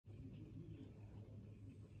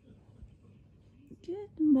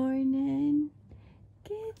Good morning.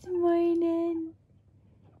 Good morning.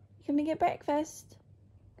 You coming to get breakfast?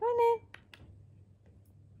 Come on in.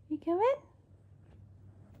 You coming?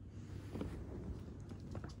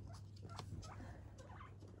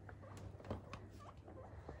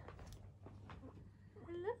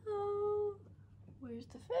 Hello. Where's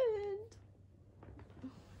the food?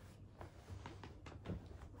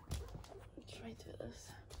 Let's try to do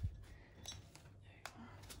this.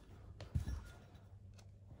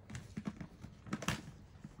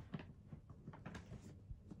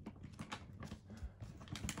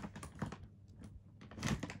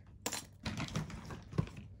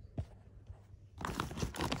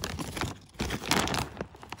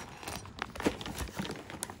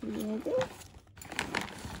 Ready? Good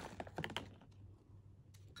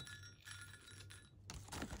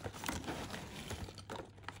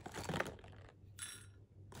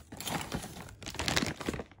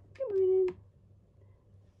morning.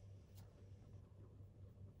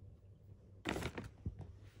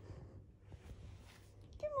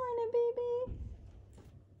 Good morning, baby.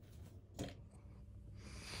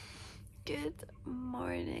 Good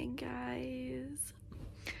morning, guys.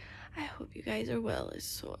 I hope you guys are well. It's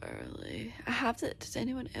so early. Does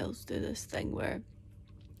anyone else do this thing where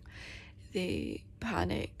they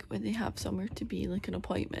panic when they have somewhere to be, like an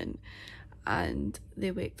appointment, and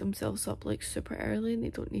they wake themselves up like super early and they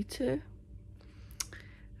don't need to?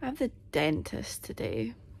 I have the dentist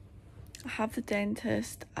today. I have the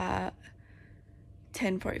dentist at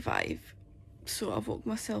 10:45, so I've woke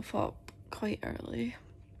myself up quite early,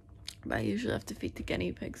 but I usually have to feed the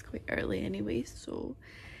guinea pigs quite early anyway, so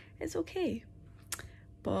it's okay.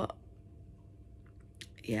 But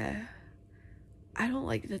yeah, I don't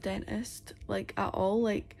like the dentist like at all.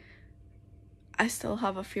 Like, I still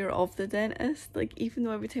have a fear of the dentist, like even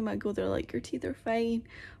though every time I go they're like, your teeth are fine,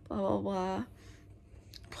 blah blah blah.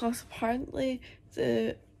 Plus apparently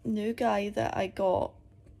the new guy that I got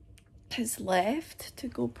has left to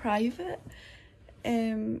go private,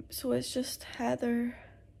 so it's just Heather,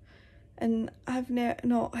 and I've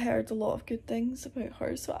not heard a lot of good things about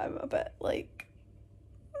her, so I'm a bit like,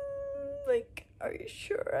 are you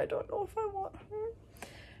sure? I don't know if I want her.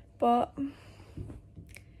 But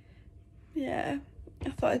yeah, I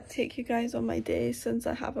thought I'd take you guys on my day since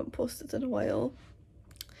I haven't posted in a while.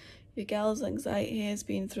 Your gal's anxiety has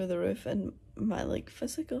been through the roof, and my like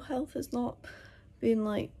physical health has not been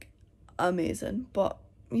like amazing, but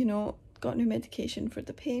you know, got new medication for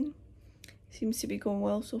the pain. Seems to be going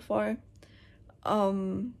well so far.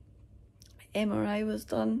 MRI was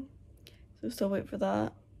done, so still wait for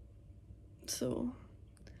that. So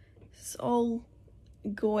it's all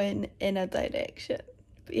going in a direction.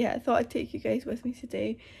 But yeah, I thought I'd take you guys with me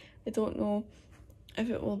today. I don't know if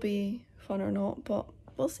it will be fun or not, but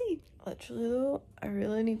we'll see. Literally though, I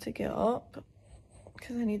really need to get up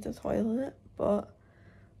because I need the toilet, but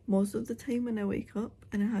most of the time when I wake up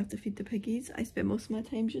and I have to feed the piggies, I spend most of my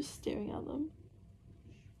time just staring at them.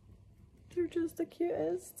 They're just the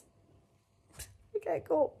cutest. Like, I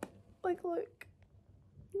go, like, look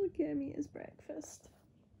at him eat his breakfast.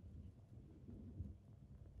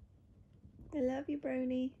 I love you,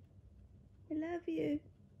 Brownie. I love you.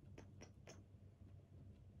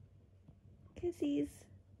 Kissies.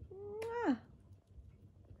 Mwah.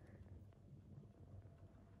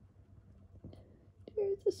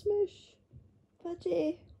 There's the smush.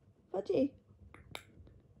 Fudgy. Fudgy.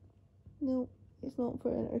 No, it's not for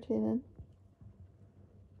entertaining.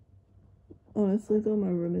 Honestly though, my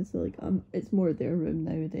room is like, it's more their room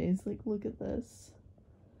nowadays. Like, look at this.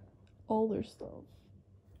 All their stuff.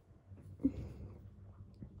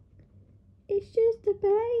 It's just a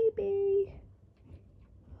baby.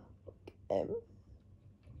 Look at him.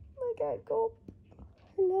 Look at go.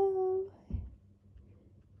 Hello.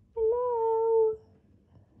 Hello.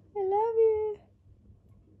 I love you.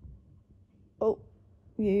 Oh,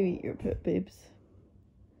 you eat your poop, babes.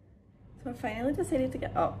 So I finally decided to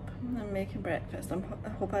get up and making breakfast. I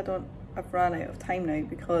hope I've run out of time now,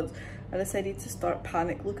 because I decided to start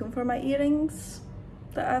panic looking for my earrings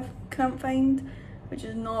that I can't find, which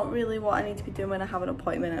is not really what I need to be doing when I have an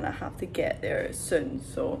appointment and I have to get there soon.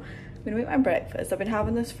 So I'm gonna make my breakfast. I've been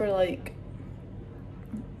having this for like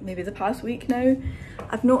maybe the past week now.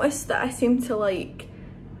 I've noticed that I seem to like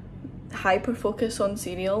hyper focus on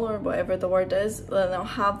cereal, or whatever the word is, and I'll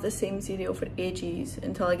have the same cereal for ages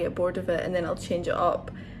until I get bored of it, and then I'll change it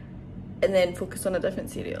up and then focus on a different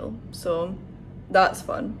cereal. So that's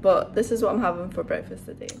fun, but this is what I'm having for breakfast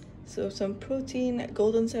today. So some protein,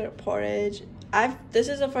 golden syrup porridge. This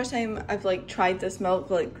is the first time I've like tried this milk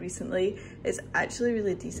like recently. It's actually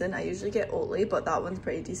really decent. I usually get Oatly, but that one's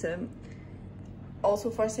pretty decent. Also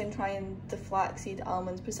first time trying the flaxseed,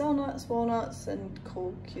 almonds, Brazil nuts, walnuts and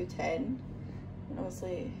CoQ10, and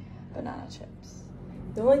obviously banana chips.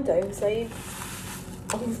 The only downside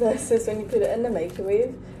of this is when you put it in the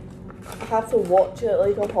microwave, I have to watch it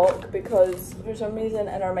like a hawk, because for some reason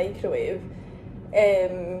in our microwave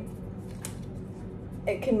it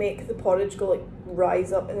can make the porridge go like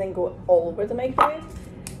rise up and then go all over the microwave,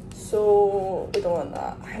 so we don't want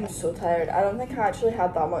that. I'm so tired. I don't think I actually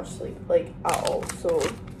had that much sleep like at all, so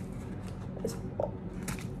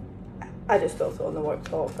I just built it on the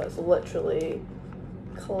worktop. That's literally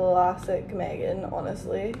classic Megan,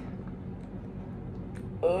 honestly.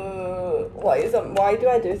 Why do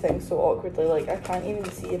I do things so awkwardly? Like, I can't even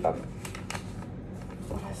see if I'm,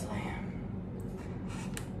 honestly.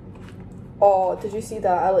 Oh, did you see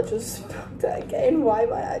that? I literally spilled it again. Why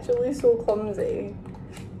am I actually so clumsy?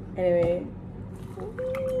 Anyway,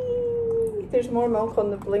 there's more milk on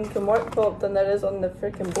the blinking worktop than there is on the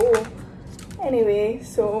freaking bowl. Anyway,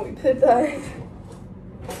 so we put that in.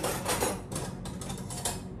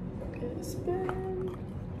 Get a spoon.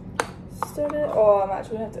 Stir it. Oh, I'm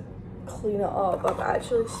actually gonna have to clean it up. I've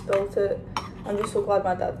actually spilt it. I'm just so glad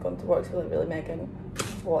my dad's gone to work, so like, really, Megan,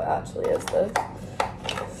 what actually is this?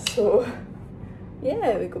 So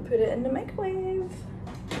yeah, we go put it in the microwave.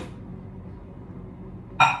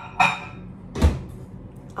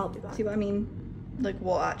 I'll be back. See what I mean? Like,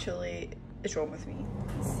 what actually is wrong with me?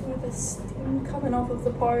 See the steam coming off of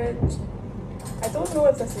the porridge. I don't know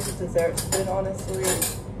if this is a dessert spoon, honestly.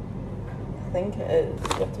 I think it is.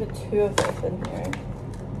 You have to put 2 of this in here.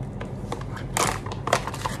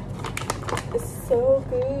 It's so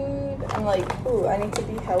good. I'm like, ooh, I need to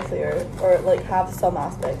be healthier, or like have some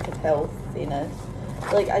aspect of healthiness.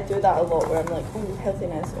 Like, I do that a lot where I'm like, ooh,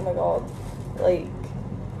 healthiness, oh my god. Like,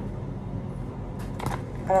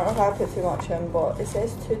 I don't know if I put too much in, but it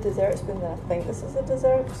says 2 dessert spoons, and I think this is a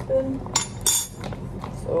dessert spoon.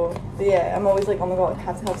 So, but yeah, I'm always like, oh my god, I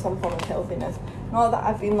have to have some form of healthiness. Not that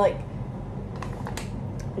I've been like,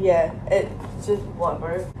 yeah, it's just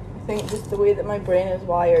whatever. I think just the way that my brain is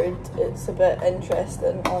wired, it's a bit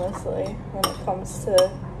interesting, honestly, when it comes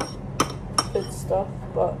to food stuff,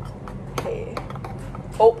 but hey.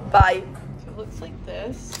 Oh, bye. So it looks like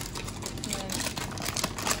this.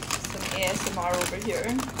 ASMR over here.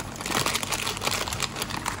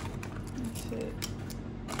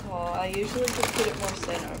 Oh, I usually just put it more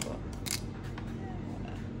center, but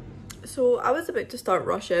so I was about to start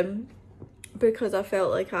rushing because I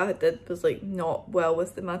felt like I was like not well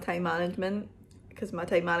with my time management, because my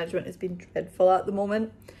time management has been dreadful at the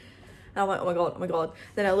moment. And I'm like, oh my god, oh my god.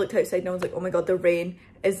 Then I looked outside and I was like, oh my god, the rain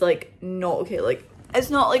is like not okay. Like, it's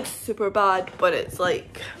not like super bad, but it's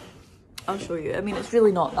like, I'll show you. I mean, it's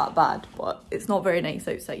really not that bad, but it's not very nice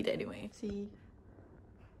outside anyway. See?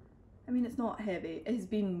 I mean, it's not heavy. It's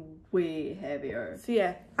been way heavier. So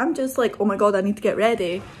yeah, I'm just like, oh my god, I need to get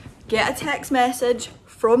ready. Get a text message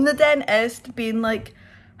from the dentist being like,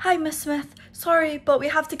 hi, Miss Smith, sorry, but we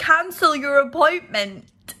have to cancel your appointment.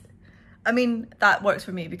 I mean, that works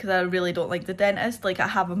for me because I really don't like the dentist. Like, I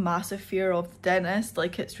have a massive fear of the dentist.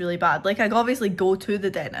 Like, it's really bad. Like, I obviously go to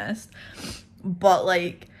the dentist, but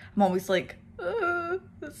like, I'm always like,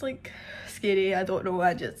 it's like scary. I don't know.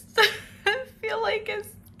 I just feel like it's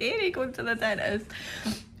scary going to the dentist.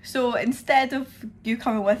 So instead of you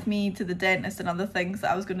coming with me to the dentist and other things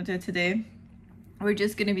that I was going to do today, we're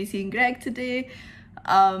just going to be seeing Greg today.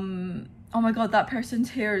 Oh my god, that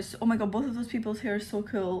person's hair is, oh my god, both of those people's hair is so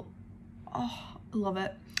cool. Oh, I love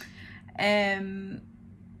it.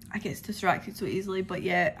 I get distracted so easily, but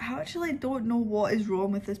yeah, I actually don't know what is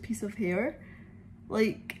wrong with this piece of hair.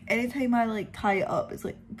 Like, anytime I like tie it up, it's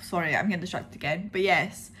like, sorry, I'm getting distracted again, but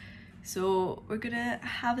yes. So we're gonna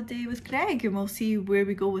have a day with Greg and we'll see where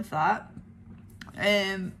we go with that.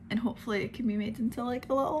 And hopefully it can be made into like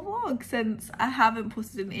a little vlog, since I haven't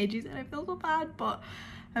posted in ages and I feel so bad. But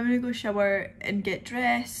I'm gonna go shower and get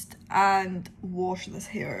dressed and wash this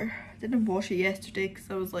hair. I didn't wash it yesterday because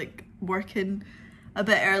I was like working a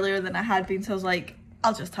bit earlier than I had been, so I was like,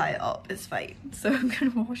 I'll just tie it up, it's fine. So I'm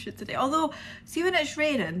gonna wash it today. Although, see, when it's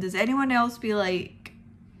raining, does anyone else be like,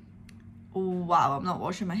 oh wow, I'm not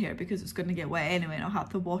washing my hair because it's gonna get wet anyway and I'll have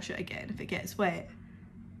to wash it again if it gets wet?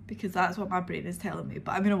 Because that's what my brain is telling me,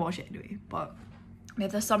 but I'm gonna wash it anyway. But we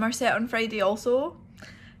have the summer set on Friday also,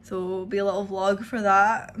 so it'll be a little vlog for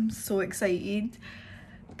that. I'm so excited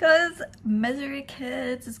because Misery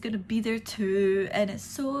Kids is gonna be there too, and it's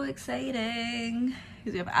so exciting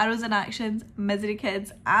because we have Arrows in Actions, Misery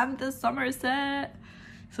Kids, and the summer set.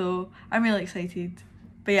 So I'm really excited.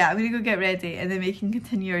 But yeah, I'm gonna go get ready and then we can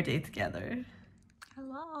continue our day together.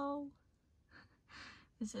 Hello.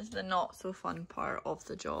 This is the not so fun part of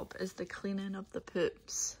the job, is the cleaning of the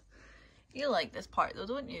poops. You like this part though,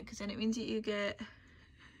 don't you? Because then it means that you get,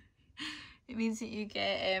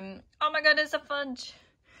 oh my god, it's a fudge.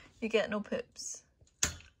 You get no poops.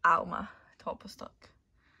 Ow, my top was stuck.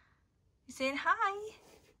 You saying hi?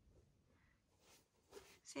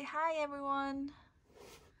 Say hi, everyone.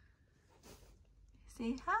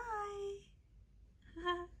 Say hi.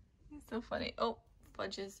 It's so funny. Oh,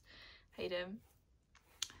 fudges. Hide him.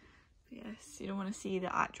 Yes, you don't want to see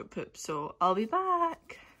the actual poop, so I'll be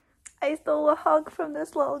back. I stole a hug from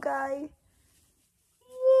this little guy. Yay,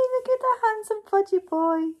 look at that handsome fudgy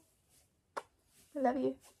boy. I love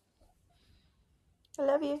you. I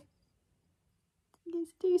love you. Yes,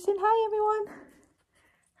 do you say hi, everyone?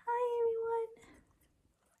 Hi, everyone.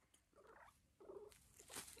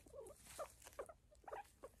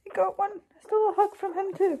 I got one. I stole a hug from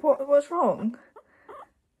him too. What's wrong?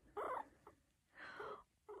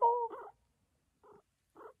 Oh,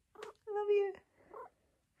 I love you.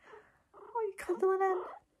 Oh, you cuddling in.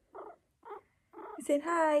 You saying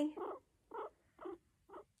hi.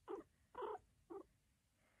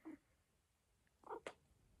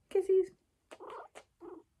 Kisses.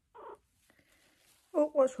 Oh,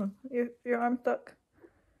 what's wrong? Your arm stuck.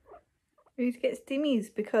 You need to get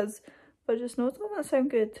steamies because Fudge's nose doesn't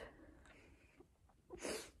sound good.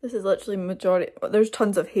 This is literally majority. There's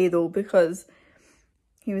tons of hay though because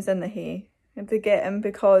he was in the hay. I had to get him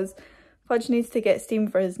because Fudge needs to get steam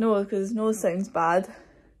for his nose because his nose sounds bad.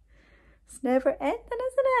 It's never ending,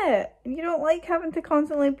 isn't it? And you don't like having to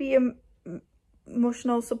constantly be an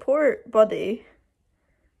emotional support buddy.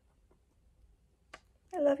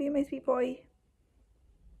 I love you, my sweet boy.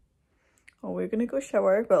 Oh, we're gonna go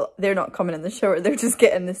shower. Well, they're not coming in the shower, they're just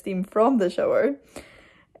getting the steam from the shower.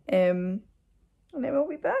 And then we'll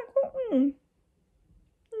be back, won't we?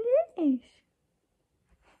 Yes.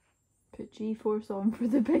 Put G-Force on for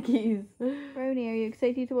the biggies. Brownie, are you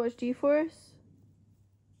excited to watch G-Force?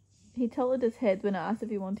 He tilted his head when I asked if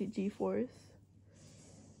he wanted G-Force.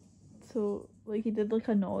 So, like, he did like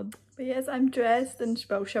a nod. But yes, I'm dressed and,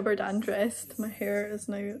 well, showered and dressed. My hair is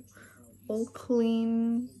now all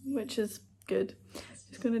clean, which is good.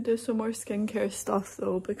 Just gonna do some more skincare stuff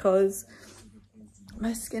though because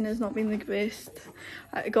my skin has not been the best.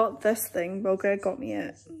 I got this thing, well, Greg got me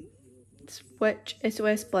it. Which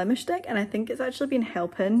SOS blemish stick, and I think it's actually been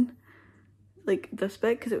helping like this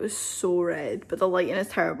bit because it was so red, but the lighting is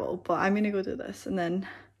terrible. But I'm gonna go do this and then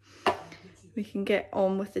we can get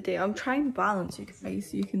on with the day. I'm trying to balance you guys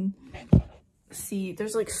so you can see.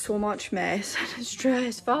 There's like so much mess and it's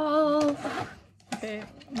stressful. Okay,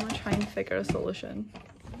 I'm gonna try and figure a solution.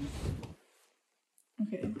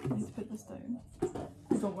 Okay, let's put this down.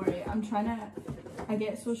 Don't worry, I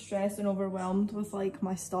get so stressed and overwhelmed with like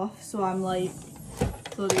my stuff, so I'm like,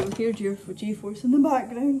 so you'll hear G-Force in the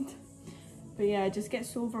background. But yeah, I just get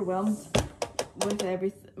so overwhelmed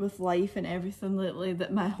with life and everything lately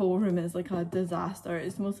that my whole room is like a disaster.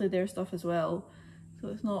 It's mostly their stuff as well, so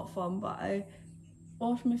it's not fun. But I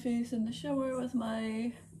wash my face in the shower with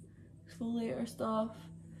my exfoliator stuff,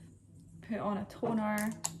 put on a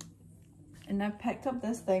toner, and I've picked up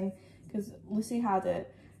this thing because Lucy had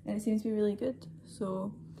it and it seems to be really good.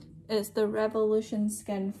 So it's the Revolution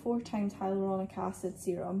Skin 4x hyaluronic acid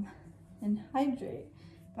serum and hydrate.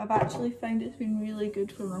 But I've actually found it's been really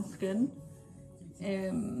good for my skin,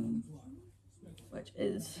 which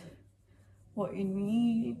is what you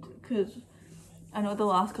need, because I know the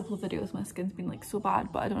last couple of videos my skin's been like so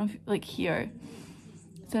bad, but I don't know if like here,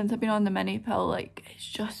 since I've been on the mini pill, like it's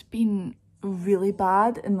just been really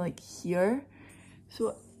bad, and like here,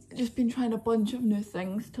 so I've just been trying a bunch of new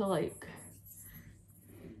things to like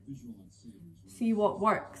see what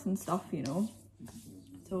works and stuff, you know.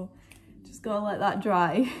 So just gotta let that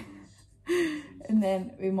dry and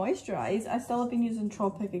then we moisturise. I still have been using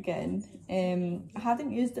Tropic again. I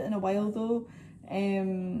haven't used it in a while though,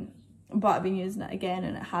 but I've been using it again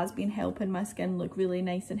and it has been helping my skin look really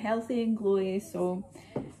nice and healthy and glowy. So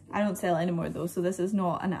I don't sell it anymore though, so this is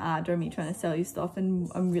not an ad or me trying to sell you stuff,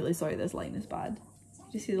 and I'm really sorry this line is bad.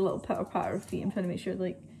 You see the little pitter patter of feet. I'm trying to make sure,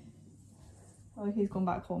 like, oh, he's going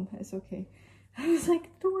back home, it's okay. I was like, I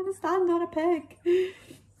don't want to stand on a pig.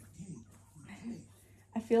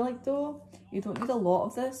 I feel like though, you don't need a lot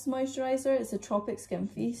of this moisturiser. It's a Tropic Skin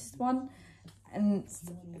Feast one, and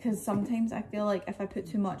because sometimes I feel like if I put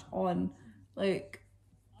too much on, like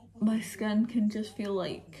my skin can just feel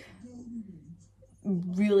like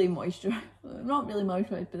really moisturized, not really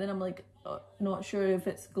moisturized, but then I'm like not sure if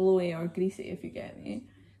it's glowy or greasy, if you get me.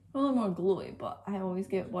 Probably more glowy, but I always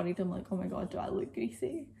get worried. I'm like, oh my god, do I look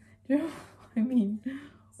greasy? Do you know what I mean?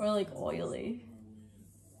 Or like oily.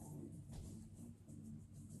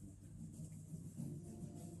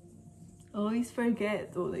 I always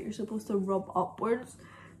forget though that you're supposed to rub upwards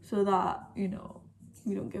so that, you know,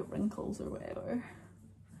 you don't get wrinkles or whatever.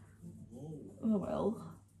 Oh well.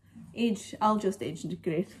 I'll just age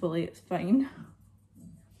gracefully, it's fine.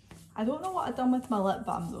 I don't know what I've done with my lip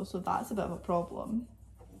balm though, so that's a bit of a problem.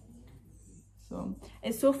 So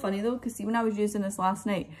it's so funny though, because see, when I was using this last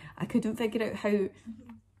night, I couldn't figure out how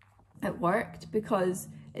it worked, because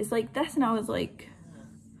it's like this and I was like,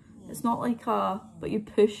 it's not like but you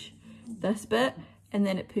push this bit and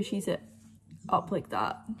then it pushes it up like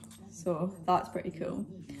that. So that's pretty cool.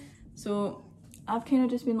 So I've kind of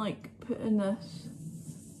just been like putting this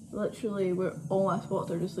literally where all my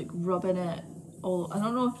spots are, just like rubbing it all. I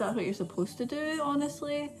don't know if that's what you're supposed to do,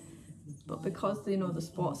 honestly, but because, you know, the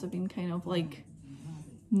spots have been kind of like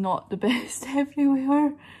not the best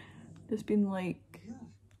everywhere, just been like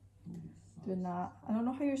doing that. I don't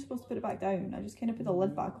know how you're supposed to put it back down. I just kind of put the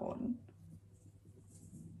lid back on.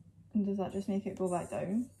 And does that just make it go back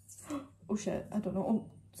down? Oh shit, I don't know. Oh,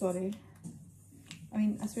 sorry. I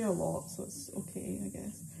mean, I swear a lot, so it's okay, I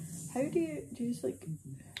guess. How do you just like,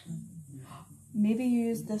 maybe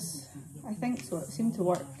use this? I think so, it seemed to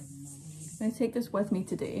work. I'm gonna take this with me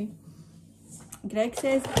today. Greg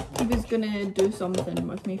says he was gonna do something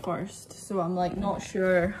with me first, so I'm like not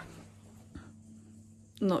sure.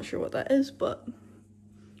 I'm not sure what that is, but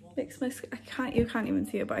makes my skin, you can't even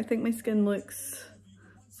see it, but I think my skin looks,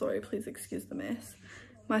 sorry, please excuse the mess.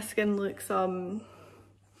 My skin looks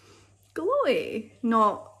glowy,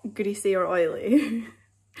 not greasy or oily.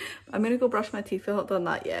 I'm gonna go brush my teeth, I've not done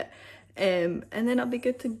that yet. And then I'll be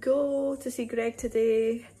good to go to see Greg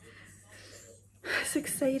today. It's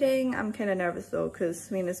exciting. I'm kind of nervous though, because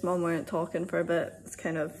me and his mum weren't talking for a bit. It's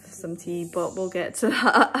kind of some tea, but we'll get to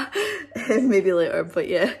that maybe later. But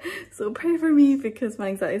yeah, so pray for me because my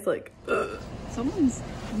anxiety's like, ugh. Someone's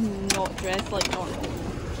not dressed like normal.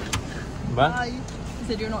 What? Hi. You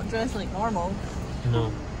said you're not dressed like normal.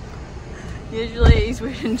 No. Usually he's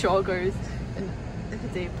wearing joggers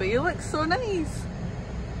today, but you look so nice.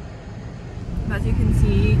 As you can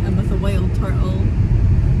see, I'm with a wild turtle.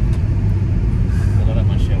 I don't have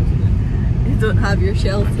my shell today. You don't have your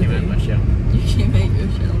shell today. I came out my shell. You came out your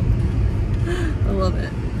shell. I love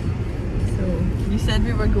it. So, you said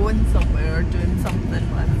we were going somewhere or doing something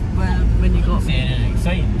when you got me. Anything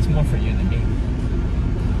exciting. It's more for you than me.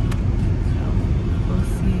 So, we'll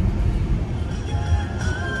see.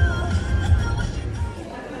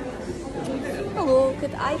 Hello,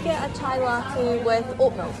 could I get a chai latte with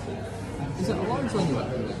oat milk? Is it a large one you want?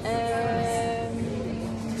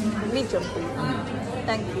 Medium, please.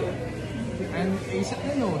 Thank you. And is it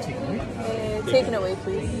in or taken away? Taken away,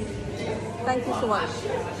 please. Thank you so much.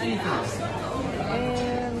 Anything else?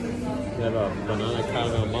 They have a banana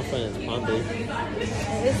caramel muffin, it's handy.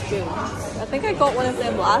 It is good. I think I got one of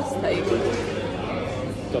them last time.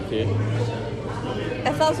 It's up to you.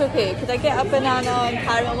 If that's okay, could I get a banana and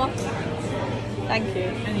caramel muffin? Thank you.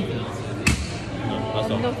 Anything else? No, that's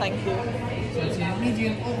all. No, thank you. So it's a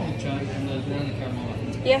medium oval chai and the banana caramel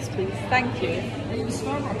muffin. Yes, please. Thank you. Are you a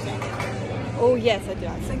Starbucks app? Oh, yes, I do.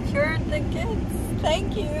 I secured the kids.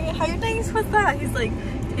 Thank you. How nice was that? He's like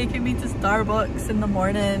taking me to Starbucks in the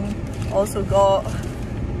morning. Also got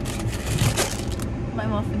my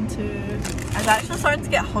muffin too. I was actually starting to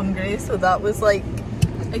get hungry, so that was like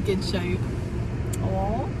a good shout.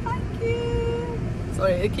 Oh, thank you.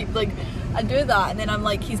 Sorry, I keep like, I do that and then I'm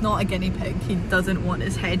like, he's not a guinea pig. He doesn't want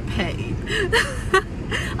his head petted.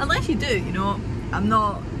 Unless you do, you know. I'm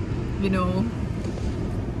not, you know,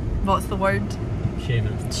 what's the word?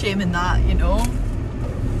 Shaming that, you know.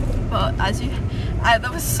 But as you, I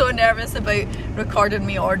was so nervous about recording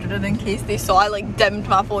me ordering in case they saw I like dimmed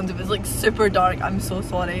my phone. It was like super dark. I'm so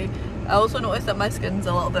sorry. I also noticed that my skin's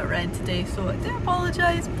a little bit red today, so I do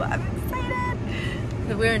apologise, but I'm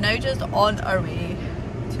excited. We're now just on our way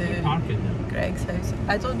to Greg's house.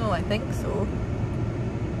 I don't know, I think so.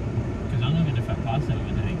 Because I'm not going to fit past him,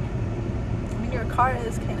 I think. I mean, your car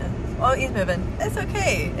is kind of, oh, he's moving. It's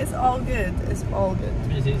okay. It's all good. It's all good.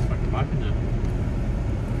 It's easy fucking parking now.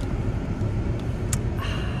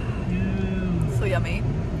 So yummy.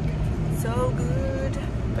 So good.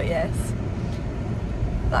 But yes.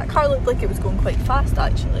 That car looked like it was going quite fast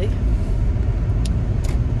actually.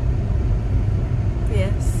 But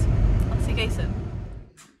yes. I'll see you guys soon.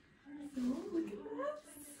 So look at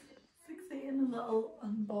this. It's exciting, a little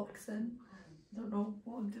unboxing. Don't know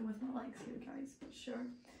what I'm doing with my legs here guys, but sure.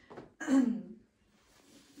 How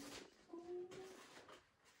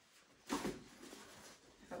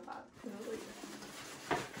bad can I look?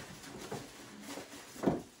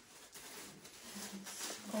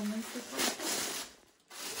 All my stuff.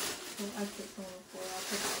 So I put some on the floor.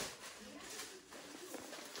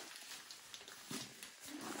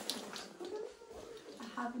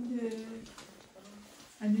 have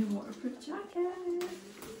a new waterproof jacket.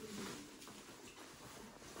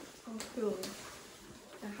 Oh cool.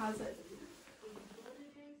 It has it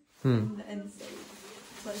on the inside.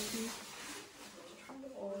 So I see try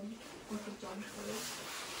it on with a jumper.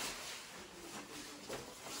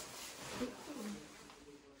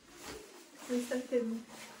 At least I can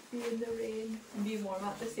be in the rain and be warm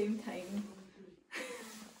at the same time.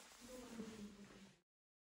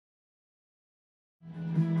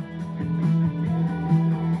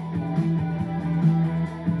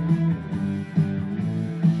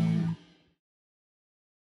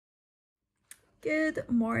 Good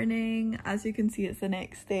morning. As you can see, it's the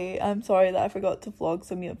next day. I'm sorry that I forgot to vlog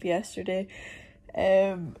some up yesterday.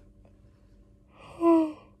 I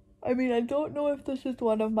mean, I don't know if this is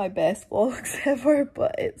one of my best vlogs ever,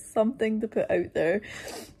 but it's something to put out there.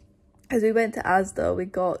 As we went to Asda, we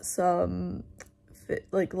got some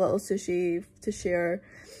like little sushi to share,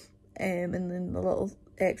 and then the little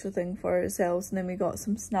extra thing for ourselves, and then we got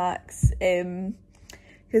some snacks.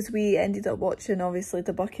 Because we ended up watching, obviously,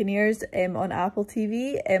 the Buccaneers on Apple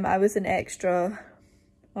TV. I was an extra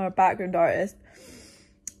or a background artist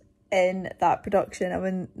in that production. I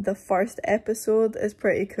mean, the first episode is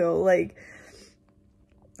pretty cool. Like,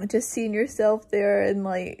 just seeing yourself there and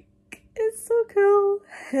like, it's so cool.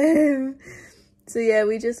 So yeah,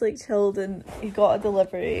 we just like chilled, and he got a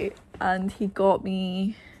delivery and he got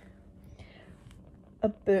me a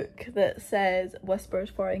book that says Whispers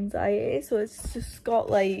for Anxiety. So it's just got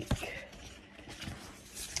like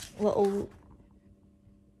little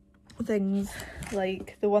things,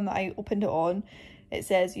 like the one that I opened it on, it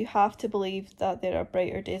says you have to believe that there are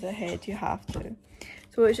brighter days ahead, you have to.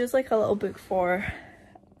 So it's just like a little book for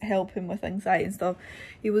helping with anxiety and stuff.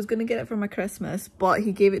 He was gonna get it for my Christmas, but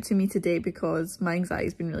he gave it to me today because my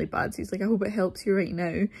anxiety's been really bad. So he's like, I hope it helps you right now.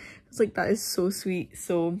 I was like, that is so sweet.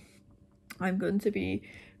 So I'm going to be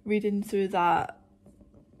reading through that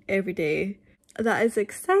every day. That is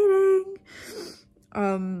exciting. But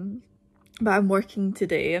I'm working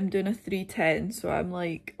today. I'm doing a 3:10, so I'm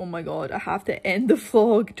like, oh my god, I have to end the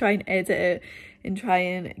vlog, try and edit it, and try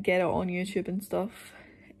and get it on YouTube and stuff,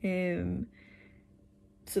 so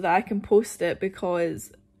that I can post it,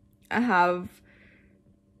 because I have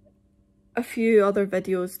a few other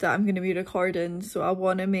videos that I'm going to be recording, so I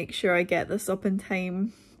want to make sure I get this up in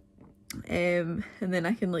time. And then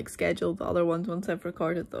I can like schedule the other ones once I've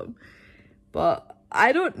recorded them. But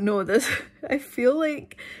I don't know, this I feel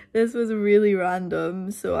like this was really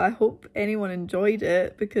random, so I hope anyone enjoyed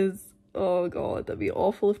it, because oh god, that'd be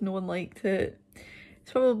awful if no one liked it.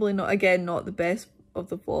 It's probably not, again, not the best of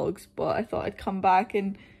the vlogs, but I thought I'd come back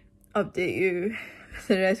and update you with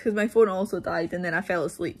the rest, because my phone also died and then I fell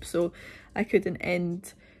asleep, so I couldn't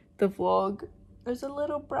end the vlog. There's a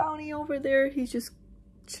little brownie over there, he's just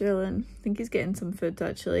chilling. I think he's getting some food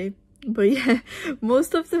actually. But yeah,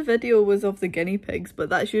 most of the video was of the guinea pigs, but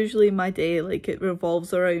that's usually my day. Like, it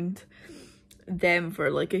revolves around them for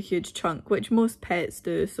like a huge chunk, which most pets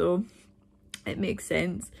do, so it makes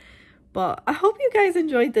sense. But I hope you guys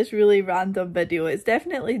enjoyed this really random video. It's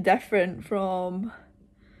definitely different from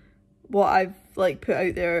what I've like put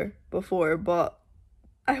out there before, but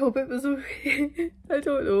I hope it was okay. I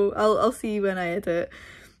don't know, I'll see when I edit.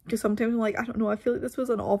 Because sometimes I'm like, I don't know, I feel like this was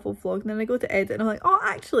an awful vlog, and then I go to edit and I'm like, oh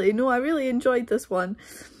actually no, I really enjoyed this one.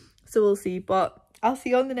 So we'll see, but I'll see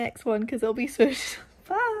you on the next one, because it'll be soon.